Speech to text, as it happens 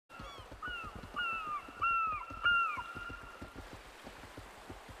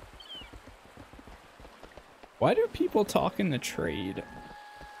Why do people talk in the trade?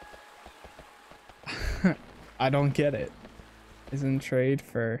 I don't get it. Isn't trade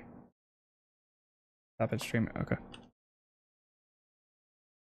for... Stop it streaming. Okay.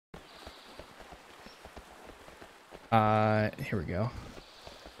 Here we go.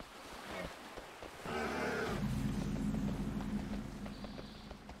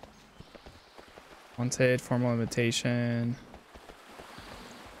 Wanted, formal invitation.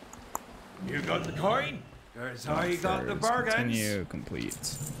 You got the coin? Cause I got the bargains. Continue,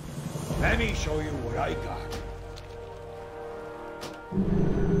 complete. Let me show you what I got.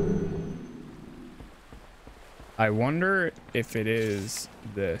 I wonder if it is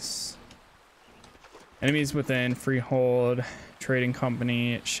this. Enemies within Freehold, Trading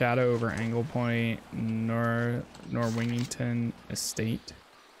Company, Shadow over Angle Point, Norwington Estate.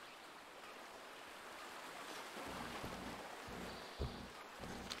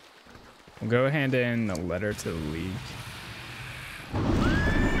 We'll go hand in a letter to the League.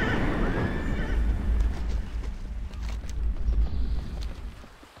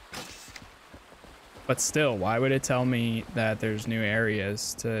 But still, why would it tell me that there's new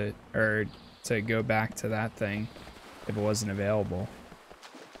areas to go back to that thing if it wasn't available?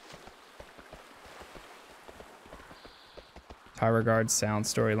 High regard sound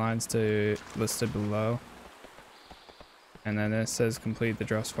storylines to listed below. And then it says complete the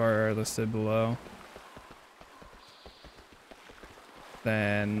Drustvar listed below.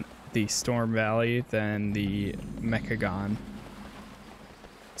 Then the Storm Valley, then the Mechagon.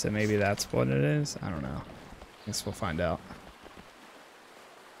 So maybe that's what it is? I don't know. Guess we'll find out.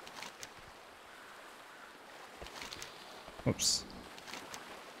 Oops.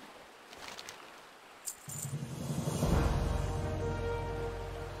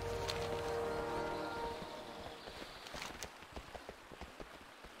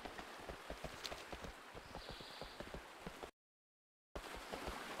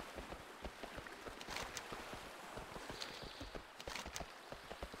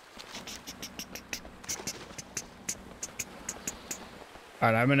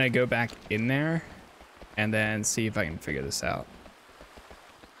 All right, I'm gonna go back in there and then see if I can figure this out.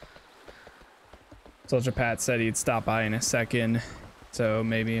 Soldier Pat said he'd stop by in a second, so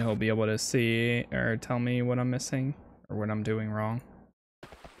maybe he'll be able to see or tell me what I'm missing or what I'm doing wrong.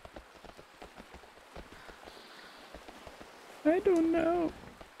 I don't know.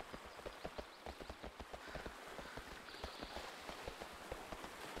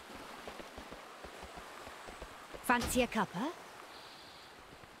 Fancy a cuppa?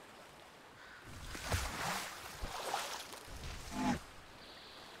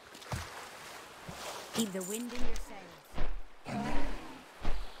 Keep the wind in your sails.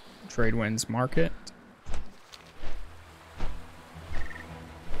 Trade winds market.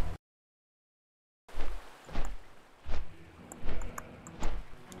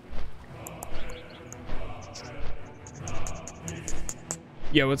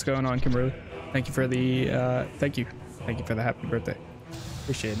 Yo, what's going on, Kimberly? Thank you for the thank you for the happy birthday.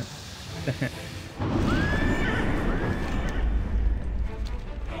 Appreciate it.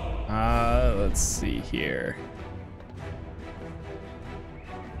 Let's see here.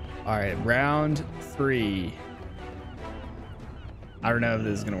 All right, round 3. I don't know if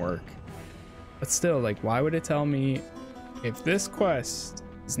this is gonna work, but still, like, why would it tell me if this quest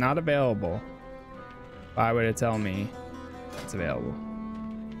is not available? Why would it tell me it's available?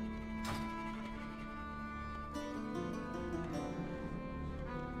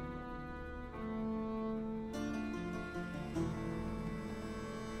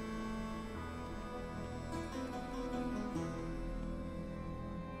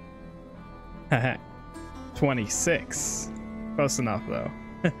 Haha, 26. Close enough though.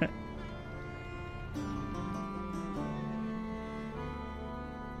 I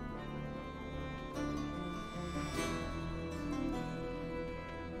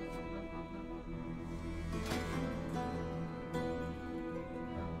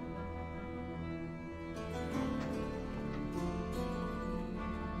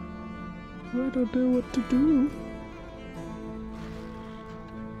don't know what to do.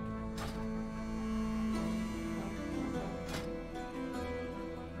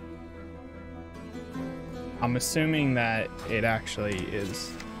 I'm assuming that it actually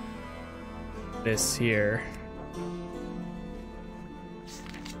is this here.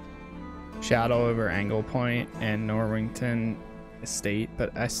 Shadow over Angle Point and Norwington Estate,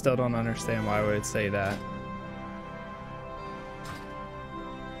 but I still don't understand why would it say that.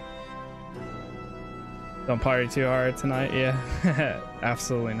 Don't party too hard tonight, yeah.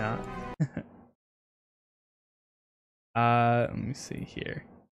 Absolutely not. Let me see here.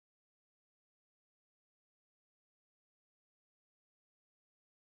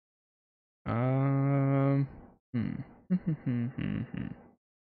 Hmm.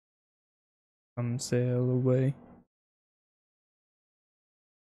 Come sail away.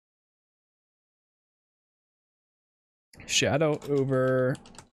 Shadow over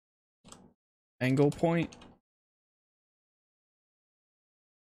angle point.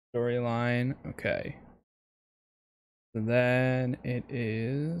 Storyline. Okay. So then it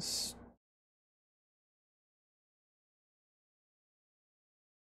is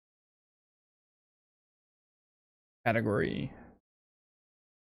category.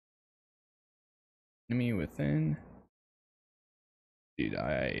 Enemy within. Dude,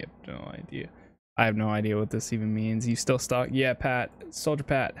 I have no idea. I have no idea what this even means. You still stuck? Yeah, Pat. Soldier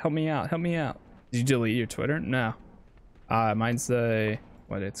Pat, help me out. Help me out. Did you delete your Twitter? No. Mine's the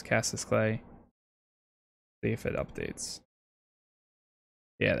what? It's CasasClay. See if it updates.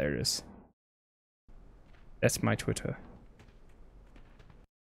 Yeah, there it is. That's my Twitter.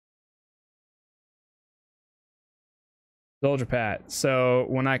 Soldier Pat. So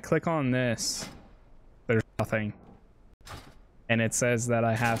when I click on this, there's nothing. And it says that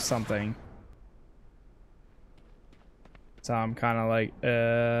I have something. So I'm kind of like,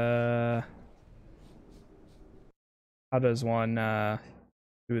 how does one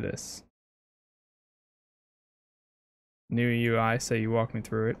do this? New UI, so you walk me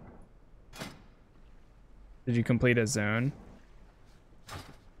through it. Did you complete a zone?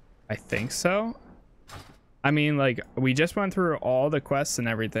 I think so. I mean, like, we just went through all the quests and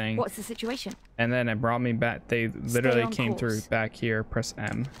everything. What's the situation? And then it brought me back. They literally came through back here. Press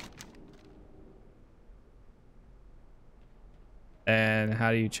M. And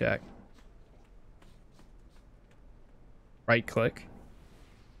how do you check? Right click.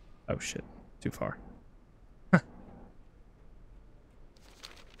 Oh shit, too far.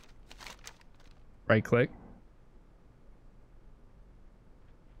 Right click.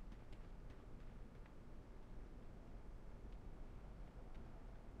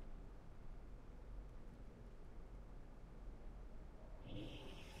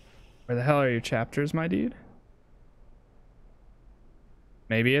 Where the hell are your chapters, my dude?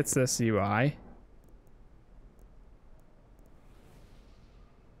 Maybe it's this UI.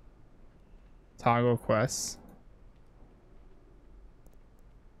 Toggle quests.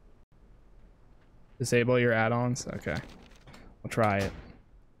 Disable your add-ons. Okay, we'll try it.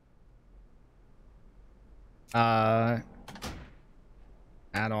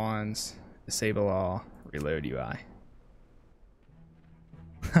 Add-ons. Disable all. Reload UI.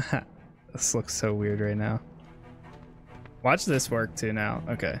 This looks so weird right now. Watch this work too now.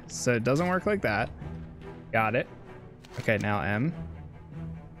 Okay, so it doesn't work like that. Got it. Okay, now M.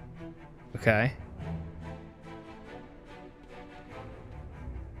 Okay.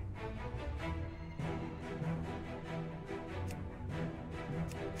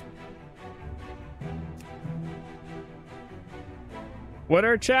 What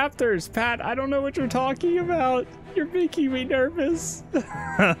are chapters, Pat? I don't know what you're talking about. You're making me nervous.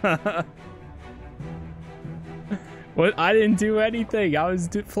 What? I didn't do anything. I was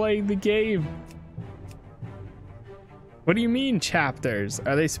playing the game. What do you mean chapters?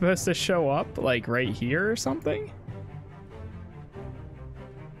 Are they supposed to show up like right here or something?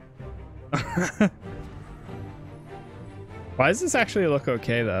 Why does this actually look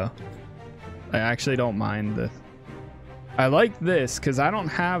okay though? I actually don't mind the... I like this because I don't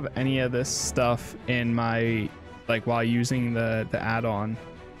have any of this stuff in my, like, while using the add-on.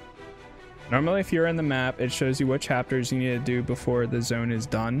 Normally if you're in the map, it shows you what chapters you need to do before the zone is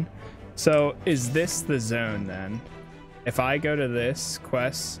done. So is this the zone then? If I go to this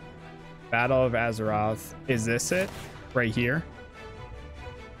quest, Battle of Azeroth, is this it right here?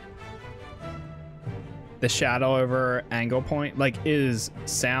 The shadow over angle point, like, is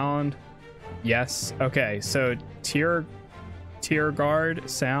sound? Yes. Okay, so tier guard,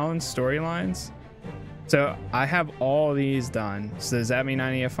 sound, storylines. So I have all these done. So does that mean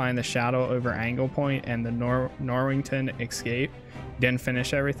I need to find the shadow over angle point and the Norwington escape? Didn't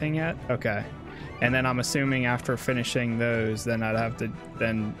finish everything yet? Okay. And then I'm assuming after finishing those, then I'd have to,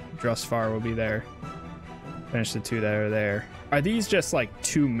 then Drustvar will be there. Finish the two that are there. Are these just like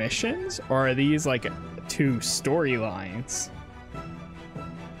 2 missions or are these like 2 storylines?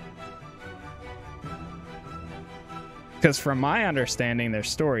 Because from my understanding, they're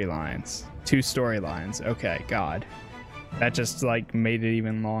storylines. 2 storylines. Okay, God. That just like made it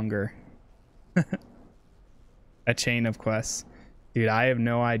even longer. A chain of quests. Dude, I have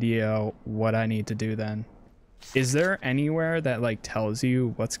no idea what I need to do then. Is there anywhere that like tells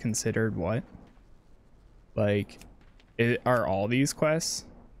you what's considered what? Like, are all these quests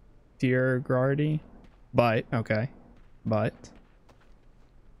tier guardy? But, okay. But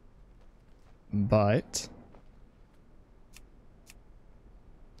but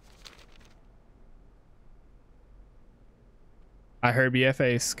I heard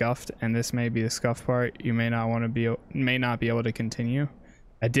BFA is scuffed, and this may be the scuffed part. You may not be able to continue.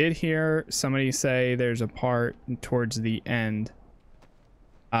 I did hear somebody say there's a part towards the end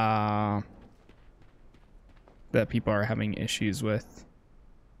that people are having issues with.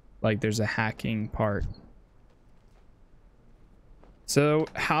 Like there's a hacking part. So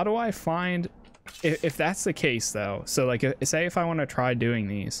how do I find, if that's the case though, so like say if I want to try doing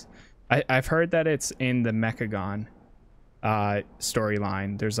these, I've heard that it's in the Mechagon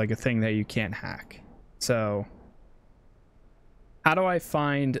storyline. There's like a thing that you can't hack. So how do I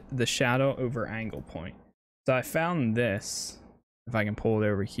find the shadow over angle point? So I found this, if I can pull it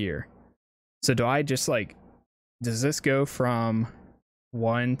over here. So do I just like, does this go from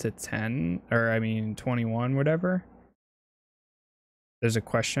 1 to 10, or I mean 21, whatever? There's a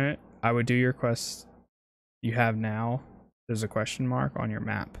question. I would do your quest you have now. There's a question mark on your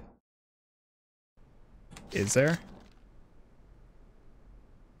map. Is there?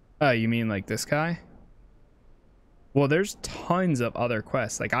 Oh, you mean like this guy? Well, there's tons of other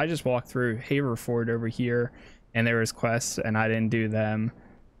quests. Like I just walked through Haverford over here and there was quests and I didn't do them.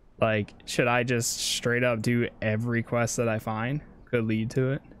 Like, should I just straight up do every quest that I find? Could lead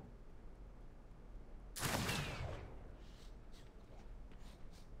to it.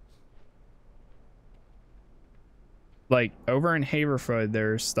 Like over in Haverford,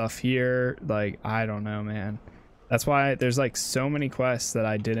 there's stuff here. Like, I don't know, man. That's why there's like so many quests that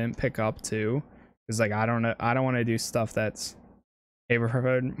I didn't pick up too. Cause like, I don't know. I don't want to do stuff that's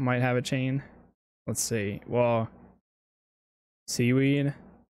Haverford might have a chain. Let's see. Well, seaweed.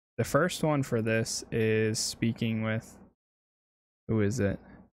 The first one for this is speaking with, who is it?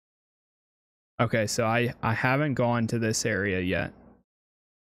 Okay, so I haven't gone to this area yet.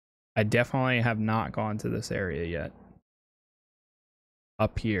 I definitely have not gone to this area yet.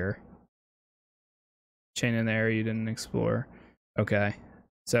 Up here. Chain in the area you didn't explore. Okay.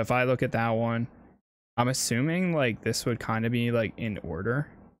 So if I look at that one, I'm assuming like this would kind of be like in order.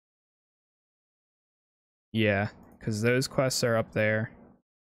 Yeah, because those quests are up there.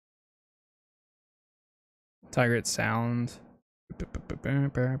 Tigret Sound.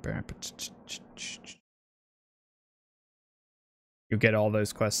 You get all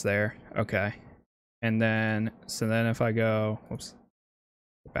those quests there. Okay. And then, so then if I go, whoops,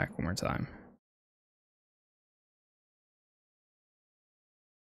 go back one more time.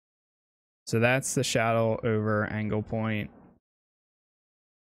 So that's the shadow over angle point.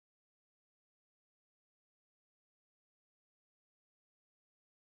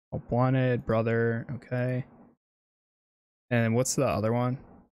 Wanted, brother, okay. And what's the other one?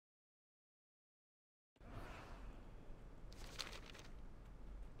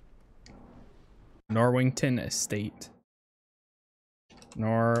 Norwington Estate.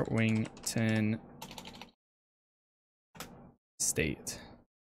 Norwington Estate.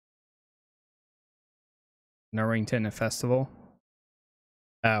 Norwington Festival.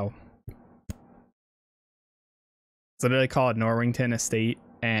 Oh. So they call it Norwington Estate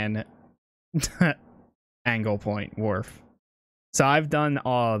and Angle Point Wharf. So I've done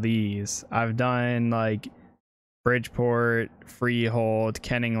all of these. I've done like Bridgeport, Freehold,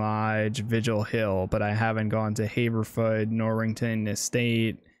 Kenning Lodge, Vigil Hill, but I haven't gone to Haverford, Norwington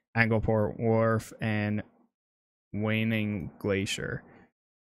Estate, Angleport Wharf, and Waning Glacier.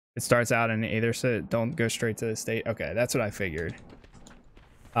 It starts out in either, so don't go straight to the estate. Okay, that's what I figured.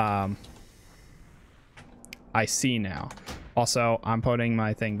 I see now. Also, I'm putting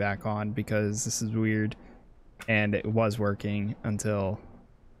my thing back on because this is weird, and it was working until,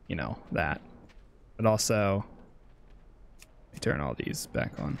 you know, that. But also, let me turn all these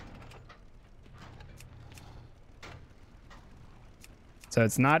back on. So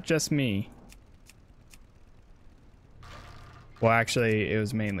it's not just me. Well, actually, it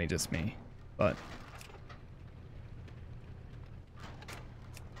was mainly just me, but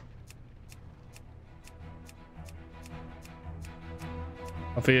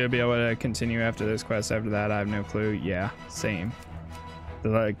hopefully you'll be able to continue after this quest. After that, I have no clue. Yeah, same.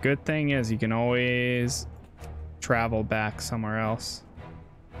 The good thing is you can always travel back somewhere else.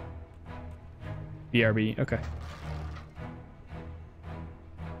 BRB, okay.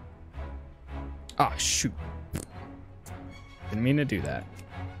 Oh, shoot. Didn't mean to do that.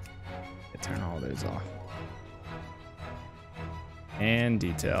 Turn all those off. And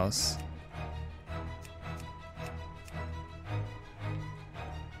details.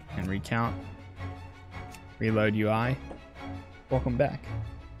 And recount. Reload UI. Welcome back.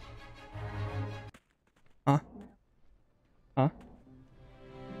 Huh? Huh?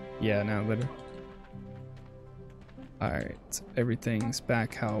 Yeah, no, literally. All right, everything's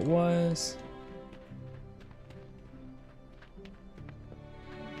back how it was.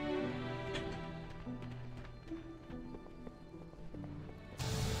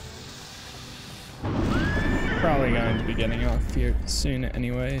 Probably going to be getting off here soon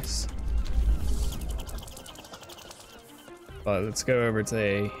anyways. But let's go over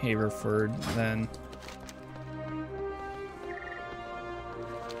to Haverford then.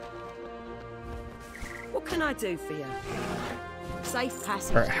 What can I do for you? Safe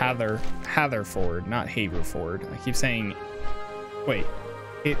passage. Or Hatherford, not Haverford. I keep saying, wait,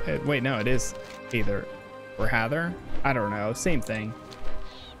 wait, no, it is either or Hather. I don't know, same thing.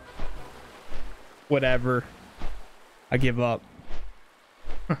 Whatever. I give up.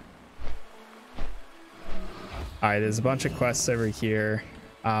 Huh. All right, there's a bunch of quests over here.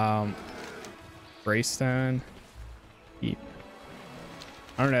 Greystone. Keep.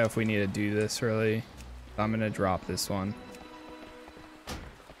 I don't know if we need to do this really. I'm gonna drop this one.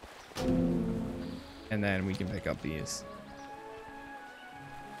 And then we can pick up these.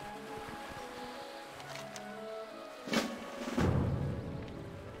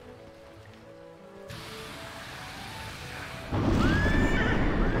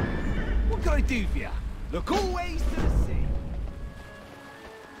 What can I do for you? Look always to the sea.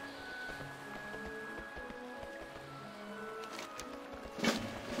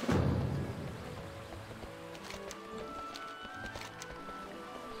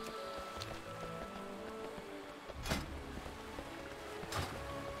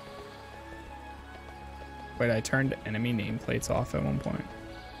 Wait, I turned enemy nameplates off at one point.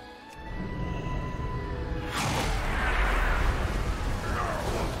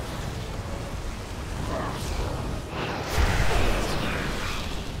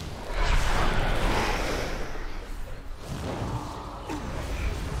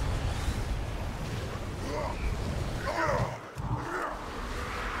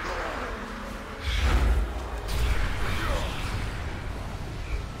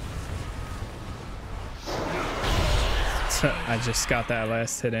 I just got that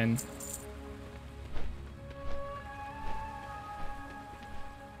last hit in.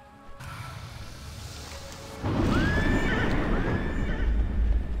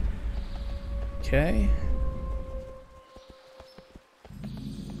 Okay.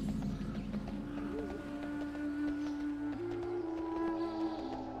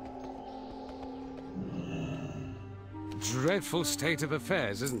 Dreadful state of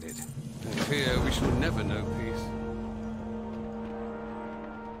affairs, isn't it? I fear we shall never know peace.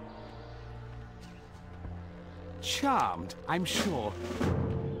 Charmed, I'm sure.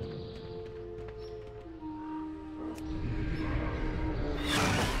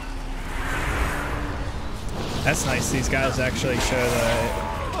 That's nice. These guys actually show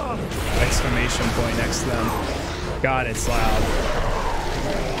the exclamation point next to them. God, it's loud.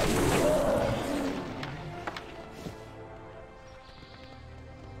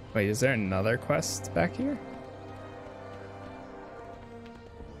 Wait, is there another quest back here?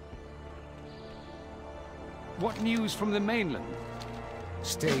 What news from the mainland?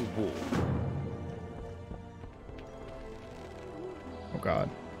 Stay warm. Oh God.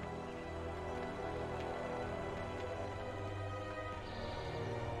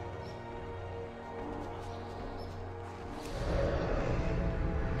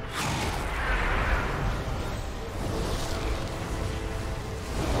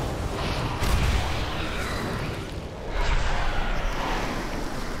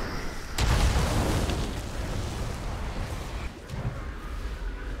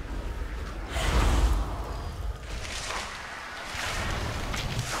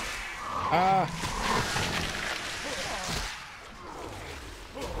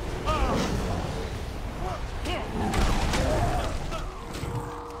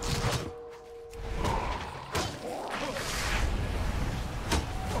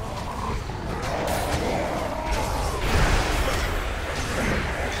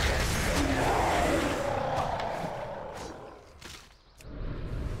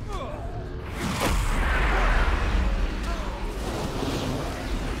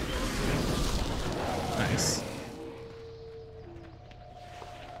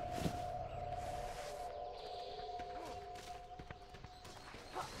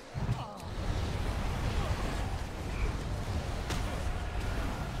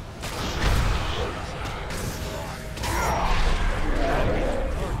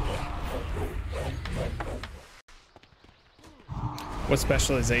 What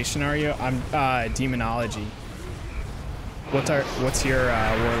specialization are you? I'm demonology. What's your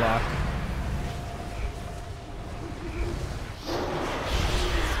warlock?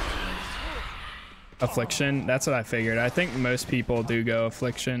 Affliction. That's what I figured. I think most people do go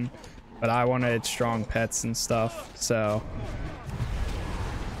Affliction, but I wanted strong pets and stuff, so.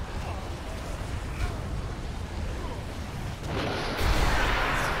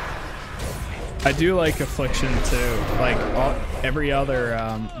 I do like Affliction too. Like every other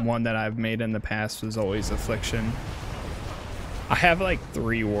one that I've made in the past was always Affliction. I have like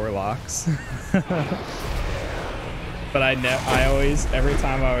 3 Warlocks. But I always, every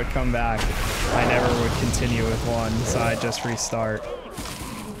time I would come back, I never would continue with one, so I just restart.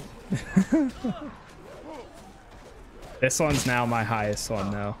 This one's now my highest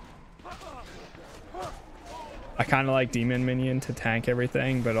one though. I kind of like Demon Minion to tank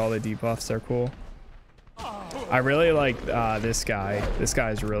everything, but all the debuffs are cool. I really like this guy. This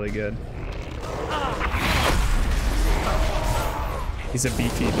guy's really good. He's a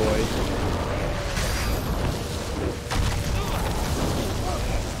beefy boy.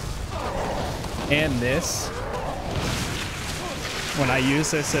 And this, when I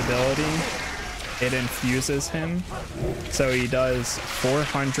use this ability, it infuses him, so he does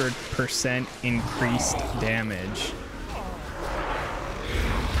 400% increased damage.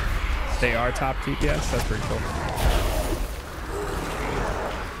 They are top DPS, that's pretty cool.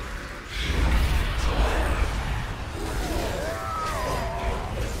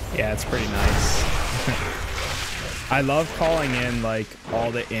 Yeah, it's pretty nice. I love calling in like all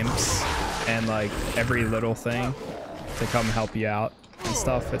the imps and like every little thing to come help you out and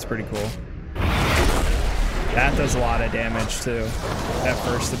stuff. It's pretty cool. That does a lot of damage too, that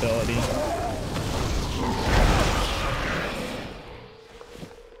first ability.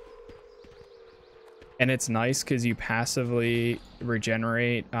 And it's nice because you passively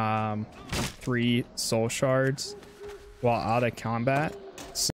regenerate 3 soul shards while out of combat.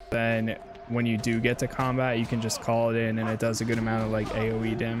 So then when you do get to combat, you can just call it in and it does a good amount of like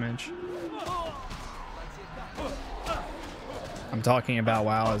AoE damage. I'm talking about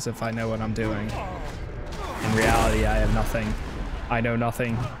WoW as if I know what I'm doing. In reality, I have nothing. I know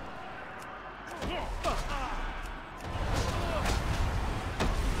nothing.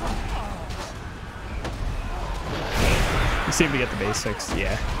 You seem to get the basics,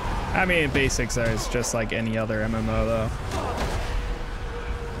 yeah. I mean, basics are just like any other MMO though.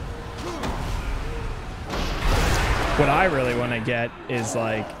 What I really want to get is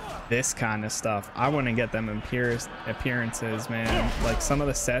like this kind of stuff. I want to get them appearances, man. Like some of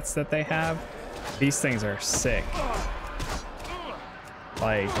the sets that they have, these things are sick.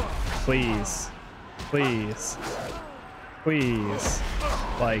 Like, please, please, please.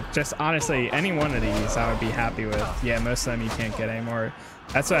 Like, just honestly, any one of these I would be happy with. Yeah, most of them you can't get anymore.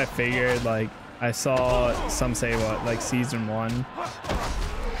 That's what I figured. Like, I saw some say what, like season 1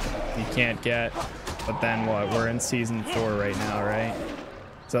 you can't get, but then what, we're in season 4 right now, right?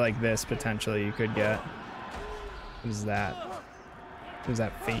 So like this potentially you could get. What is that? What is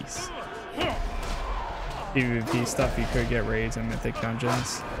that face? PvP stuff you could get raids and mythic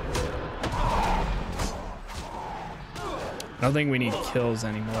dungeons. I don't think we need kills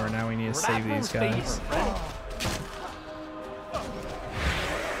anymore. Now we need to save these guys.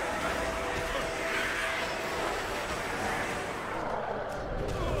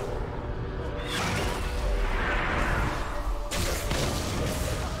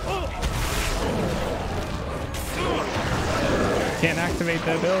 Can't activate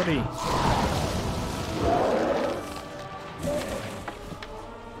the ability.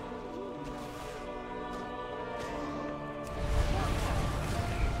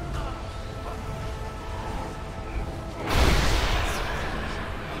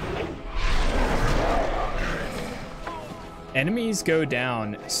 Enemies go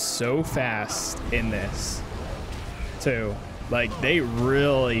down so fast in this too. Like they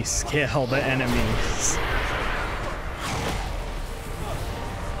really scale the enemies.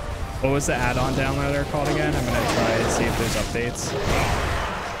 What was the add-on downloader called again? I'm gonna try and see if there's updates.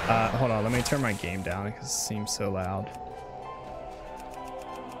 Hold on, let me turn my game down because it seems so loud.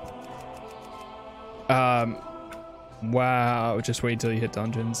 Wow, just wait till you hit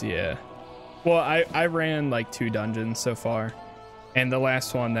dungeons. Yeah. Well, I ran like 2 dungeons so far, and the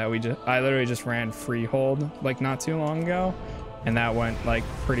last one that I literally just ran Freehold like not too long ago, and that went like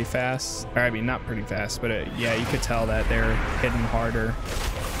pretty fast. Or I mean, not pretty fast, but yeah, you could tell that they're hitting harder.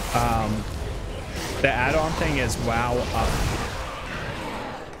 The add-on thing is WoW Up.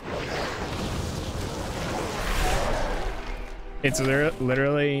 It's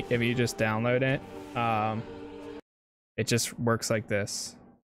literally, if you just download it, it just works like this.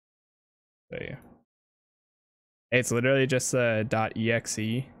 So yeah, it's literally just a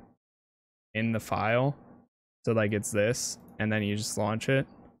 .exe in the file. So like it's this, and then you just launch it,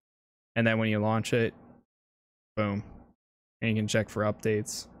 and then when you launch it, boom, and you can check for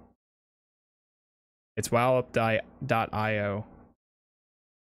updates. It's wowup.io,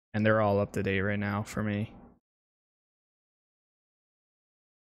 and they're all up to date right now for me.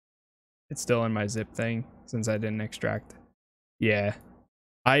 It's still in my zip thing since I didn't extract. Yeah,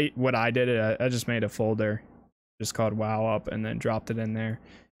 what I did, I just made a folder just called WowUp and then dropped it in there,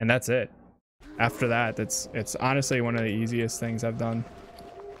 and that's it. After that, it's honestly one of the easiest things I've done,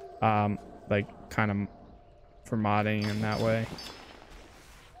 like kind of for modding in that way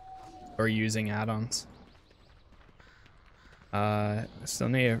or using add-ons. Still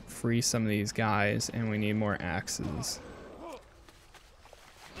need to free some of these guys, and we need more axes.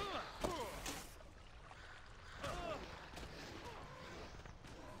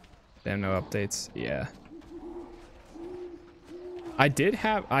 They have no updates. Yeah. I did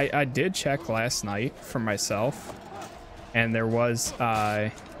check last night for myself, and there was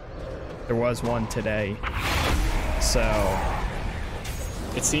one today. So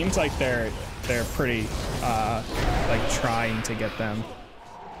it seems like they're pretty like trying to get them.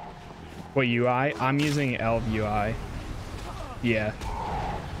 What UI? I'm using Elv UI. Yeah.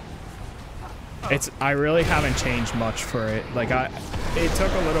 I really haven't changed much for it. Like it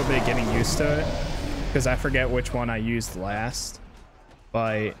took a little bit getting used to it because I forget which one I used last.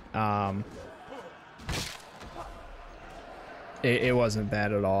 But it wasn't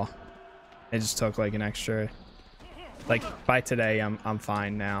bad at all. It just took like an extra, like by today I'm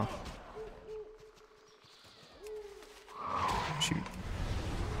fine now. Shoot.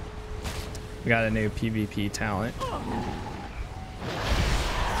 We got a new PvP talent.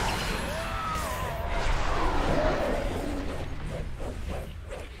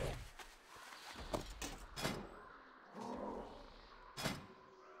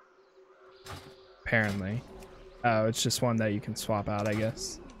 Apparently. Oh, it's just one that you can swap out, I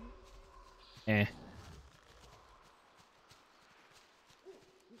guess. Eh.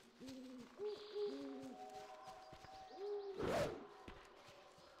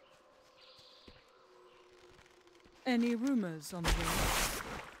 Any rumors on the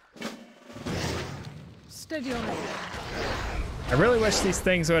way? Steady on it. I really wish these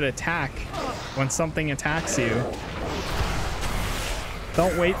things would attack when something attacks you.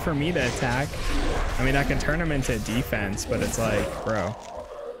 Don't wait for me to attack. I mean, I can turn them into defense, but it's like, bro.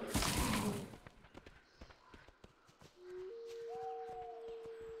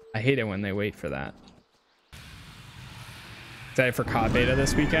 I hate it when they wait for that. Excited for COD beta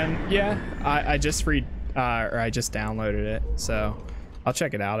this weekend? Yeah, I just downloaded it, so I'll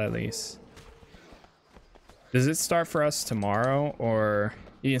check it out at least. Does it start for us tomorrow, or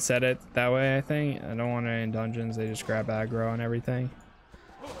you can set it that way? I think I don't want it in dungeons. They just grab aggro and everything.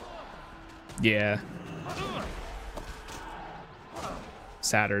 Yeah.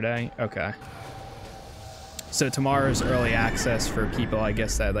 Saturday. Okay. So tomorrow's early access for people, I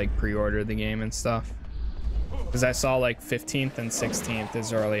guess, that like pre-order the game and stuff. Because I saw like 15th and 16th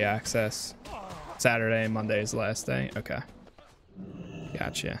is early access. Saturday and Monday is the last day. Okay.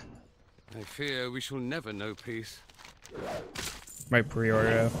 Gotcha. I fear we shall never know peace. Might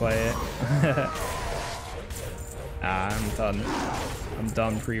pre-order to play it. I'm done. I'm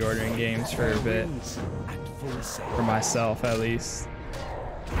done pre-ordering games for a bit. For myself, at least.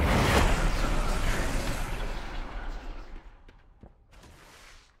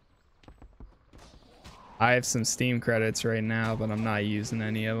 I have some Steam credits right now, but I'm not using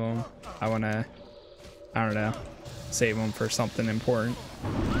any of them. I don't know, save them for something important.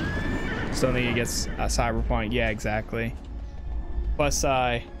 Still need to get a Cyberpunk. Yeah, exactly. Plus,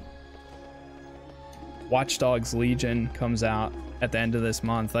 Watch Dogs Legion comes out at the end of this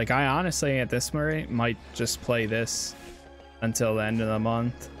month. Like, I honestly, at this rate, might just play this until the end of the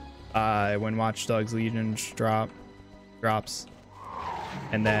month. When Watch Dogs Legion drops.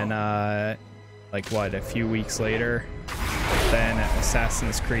 And then, like, what, a few weeks later, then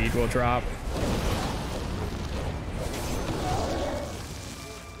Assassin's Creed will drop.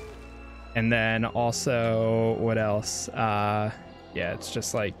 And then also, what else? Yeah, it's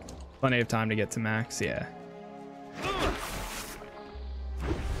just like plenty of time to get to max. Yeah.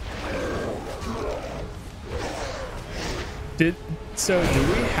 So do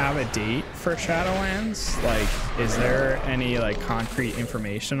we have a date for Shadowlands? Like, is there any like concrete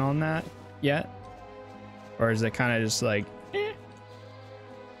information on that yet? Or is it kind of just like, eh?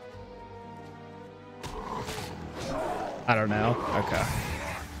 I don't know. Okay.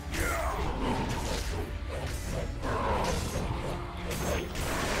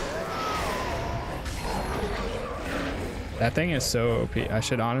 That thing is so OP. I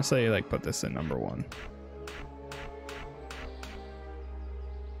should honestly like put this in #1.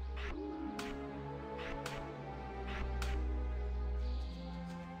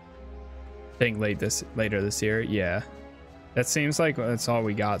 think later this year. Yeah, that seems like that's all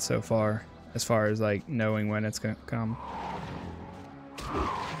we got so far, as far as like knowing when it's gonna come.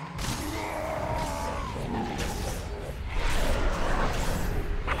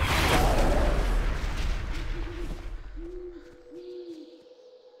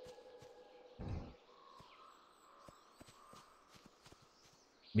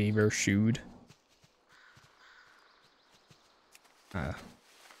 Beaver shoed.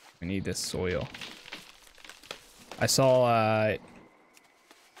 We need this soil. I saw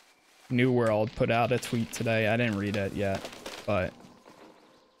New World put out a tweet today. I didn't read it yet, but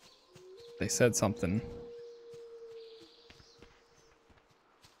they said something.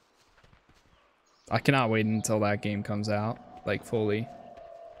 I cannot wait until that game comes out, like fully.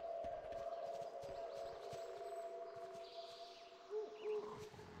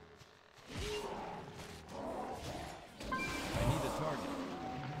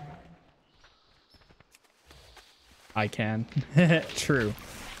 I can. True.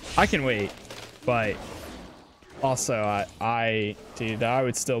 I can wait, but also dude, I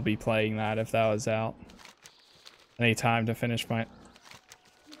would still be playing that if that was out. Any time to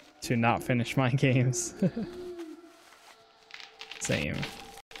not finish my games. Same.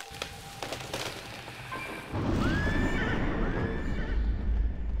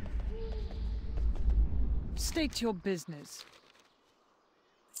 State your business.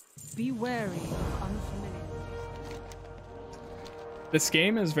 Be wary of unfamiliar. This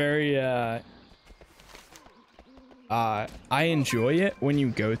game is very I enjoy it when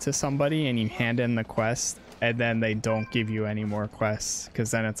you go to somebody and you hand in the quest and then they don't give you any more quests,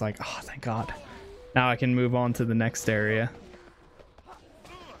 because then it's like, oh, thank God, now I can move on to the next area.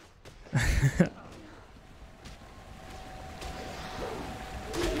 Let's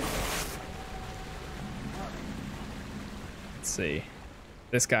see,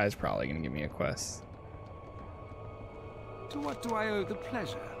 this guy's probably gonna give me a quest. To what do I owe the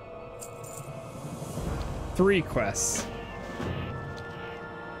pleasure? 3 quests.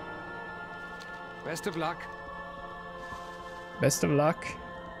 Best of luck. Best of luck.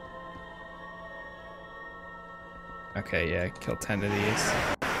 Okay, yeah, kill 10 of these.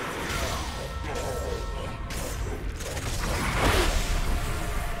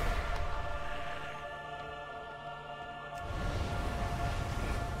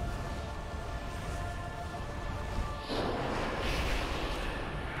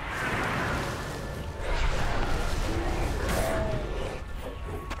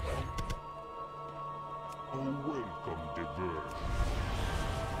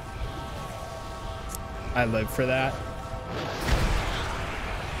 I live for that.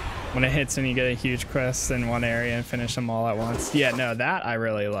 When it hits and you get a huge quest in one area and finish them all at once. Yeah, no, that I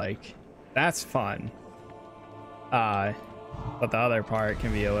really like. That's fun. But the other part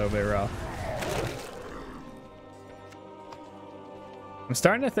can be a little bit rough. I'm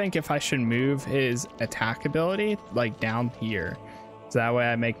starting to think if I should move his attack ability like down here. So that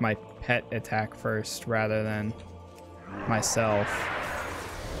way I make my pet attack first rather than myself.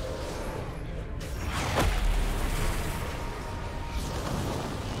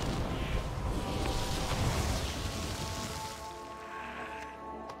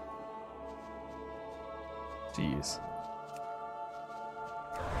 Jeez.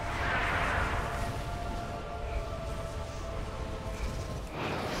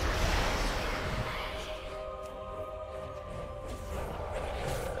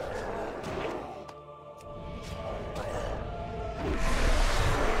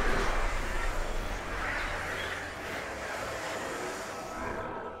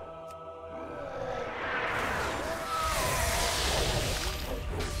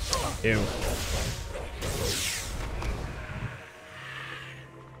 Ew.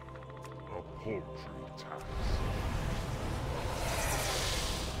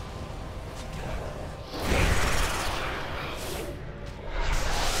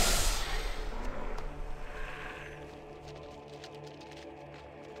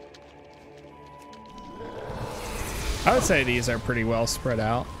 I would say these are pretty well spread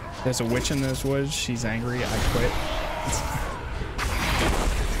out. There's a witch in those woods. She's angry. I quit.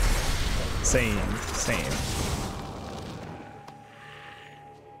 Same.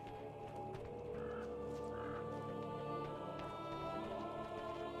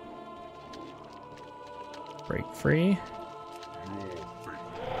 Break free.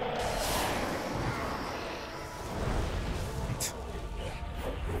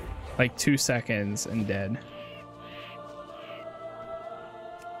 Like 2 seconds and dead.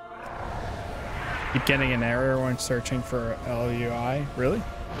 Keep getting an error when searching for LUI. Really?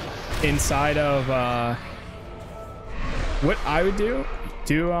 Inside of what I would do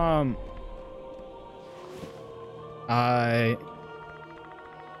I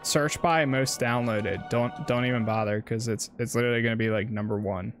search by most downloaded. Don't even bother, because it's literally gonna be like number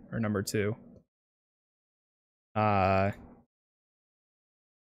 1 or number 2.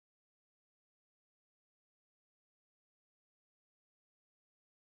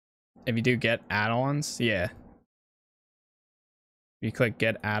 If you do get add-ons, yeah. You click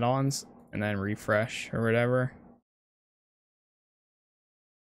get add-ons and then refresh or whatever.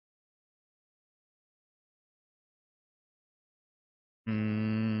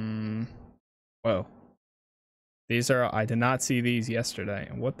 Whoa. These are, I did not see these yesterday.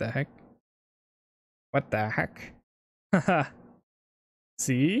 What the heck? What the heck? Haha.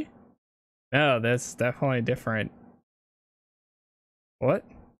 See? No, that's definitely different. What?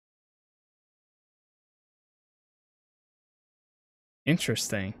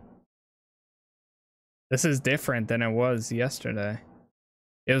 Interesting. This is different than it was yesterday.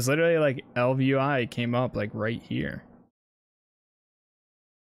 It was literally like LVUI came up like right here.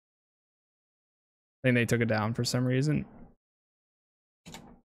 I think they took it down for some reason.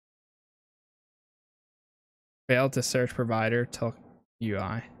 Failed to search provider till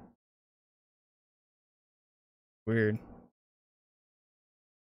UI. Weird.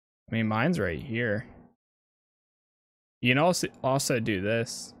 I mean, mine's right here. You can also do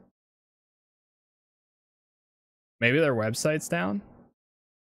this. Maybe their website's down?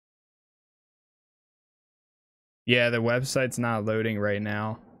 Yeah, the website's not loading right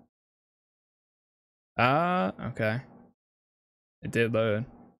now. Okay. It did load.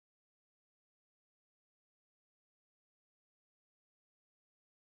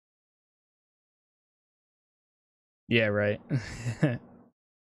 Yeah, right.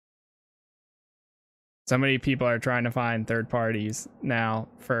 So many people are trying to find third parties now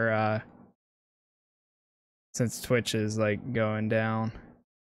for since Twitch is like going down.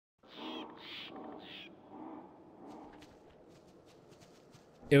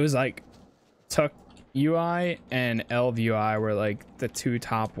 It was like took UI and LVUI were like the 2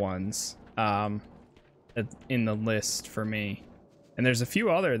 top ones in the list for me. And there's a few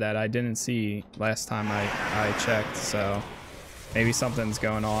other that I didn't see last time I checked, so maybe something's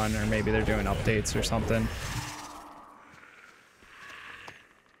going on, or maybe they're doing updates or something.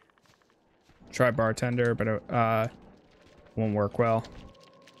 Try bartender, but it won't work well.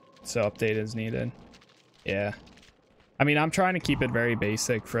 So update is needed. Yeah. I mean, I'm trying to keep it very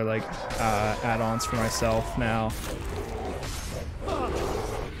basic for like add-ons for myself now.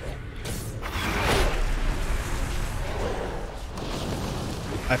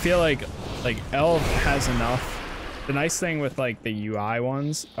 I feel like Elv has enough. The nice thing with like the UI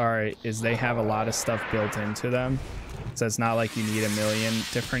ones is they have a lot of stuff built into them. So it's not like you need a million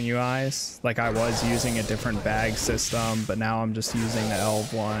different UIs. Like I was using a different bag system, but now I'm just using the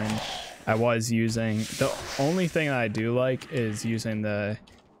Elv one. I was using, the only thing that I do like is using the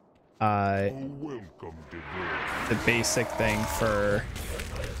basic thing for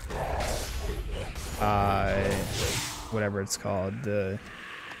whatever it's called, the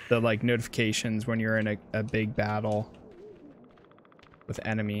like notifications when you're in a big battle with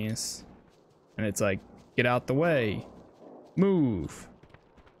enemies, and it's like, get out the way, move,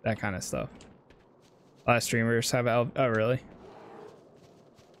 that kind of stuff. A lot of streamers have oh really?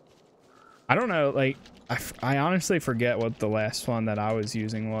 I don't know, like I honestly forget what the last one that I was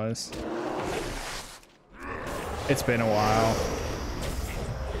using was. It's been a while.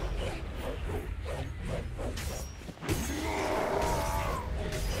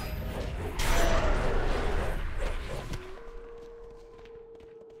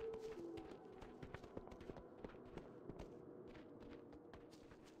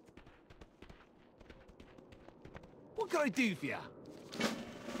 What can I do for you?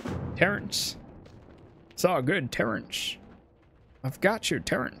 Terrence. It's all good, Terrence. I've got you,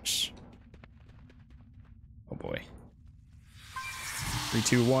 Terrence. Oh boy. 3,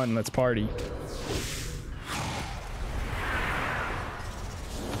 2, 1, let's party.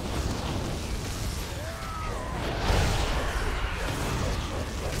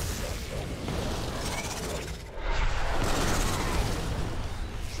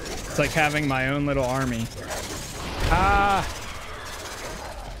 It's like having my own little army. Ah!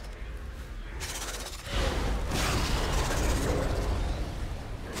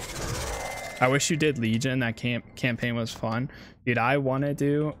 I wish you did Legion. That campaign was fun. Dude, I want to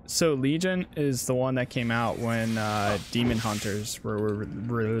do... So Legion is the one that came out when Demon Hunters were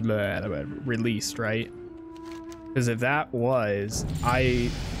released, right? Because if that was...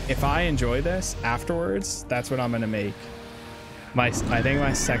 If I enjoy this afterwards, that's what I'm going to make. I think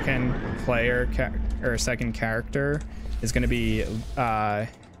my second player... or second character is going to be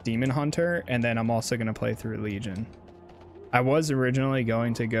Demon Hunter, and then I'm also gonna play through Legion. I was originally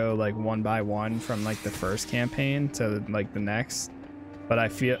going to go like one by one from like the first campaign to like the next, but I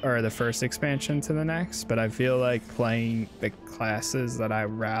feel, or the first expansion to the next, but I feel like playing the classes that I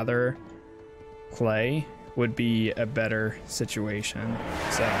rather play would be a better situation.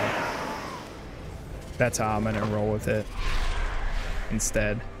 So that's how I'm gonna roll with it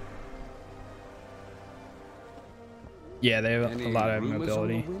instead. Yeah, they have a lot of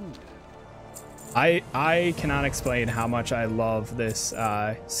mobility. I cannot explain how much I love this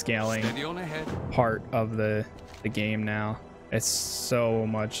scaling part of the game now. It's so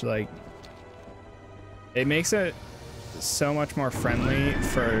much like, it makes it so much more friendly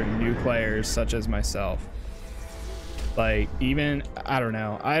for new players such as myself. Like, even, I don't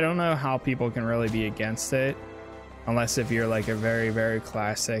know how people can really be against it, unless if you're like a very, very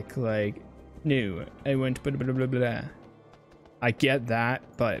classic, like, new, I went blah, blah, blah, blah. I get that,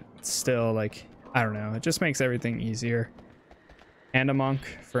 but still, like, I don't know, it just makes everything easier. And a monk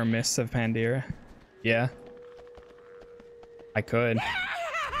for Mists of Pandaria. Yeah, I could.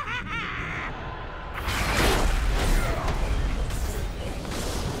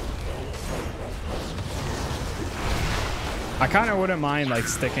 I kind of wouldn't mind like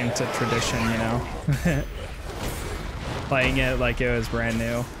sticking to tradition, you know, playing it like it was brand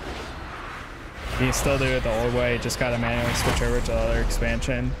new. You can still do it the old way, just gotta manually switch over to the other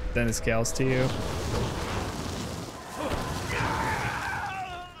expansion, then it scales to you.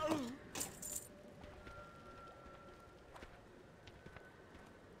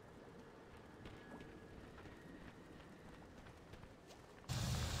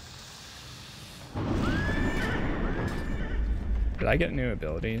 Did I get new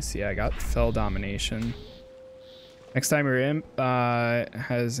abilities? Yeah, I got Fell Domination. Next time your imp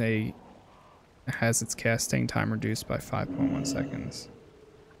has its casting time reduced by 5.1 seconds.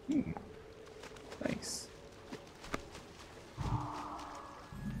 Nice.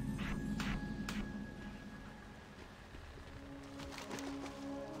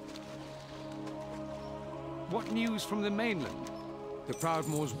 What news from the mainland? The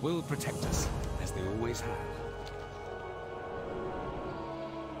Proudmoors will protect us, as they always have.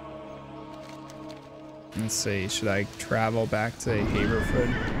 Let's see, should I travel back to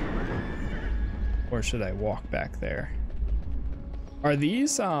Haverford? Or should I walk back there? Are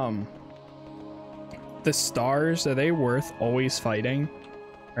these, the stars, are they worth always fighting?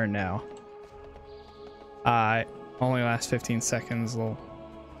 Or no? Only last 15 seconds.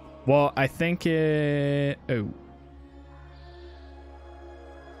 Well, I think it... Oh.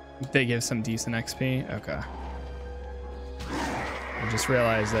 They give some decent XP? Okay. I just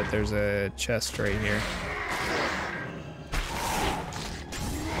realized that there's a chest right here.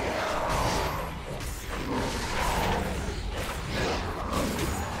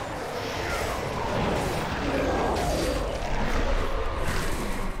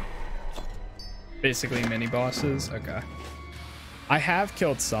 Basically mini bosses. Okay. I have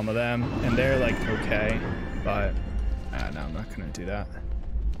killed some of them and they're like okay, but no, I'm not gonna do that.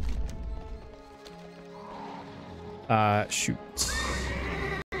 Shoot.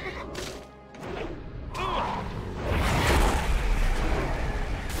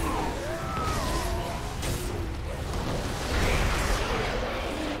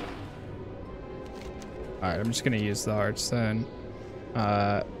 Alright, I'm just gonna use the hearts then.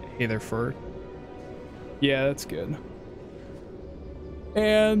 Haverford. Yeah, that's good.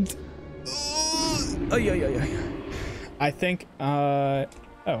 And I think oh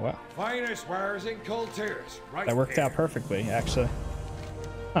wow. Finest wares in Coltiers, right? That worked out perfectly, actually.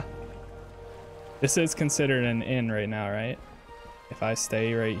 Huh. This is considered an inn right now, right? If I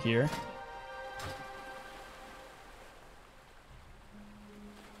stay right here.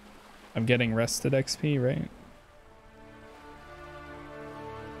 I'm getting rested XP, right?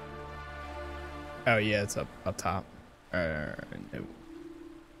 Oh yeah, it's up top. No.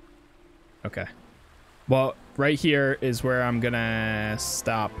 Okay. Well, right here is where I'm gonna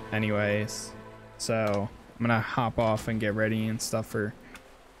stop anyways. So I'm gonna hop off and get ready and stuff for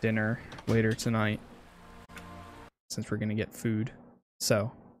dinner later tonight, since we're gonna get food.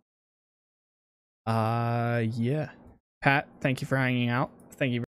 So yeah. Pat, thank you for hanging out. Thank you.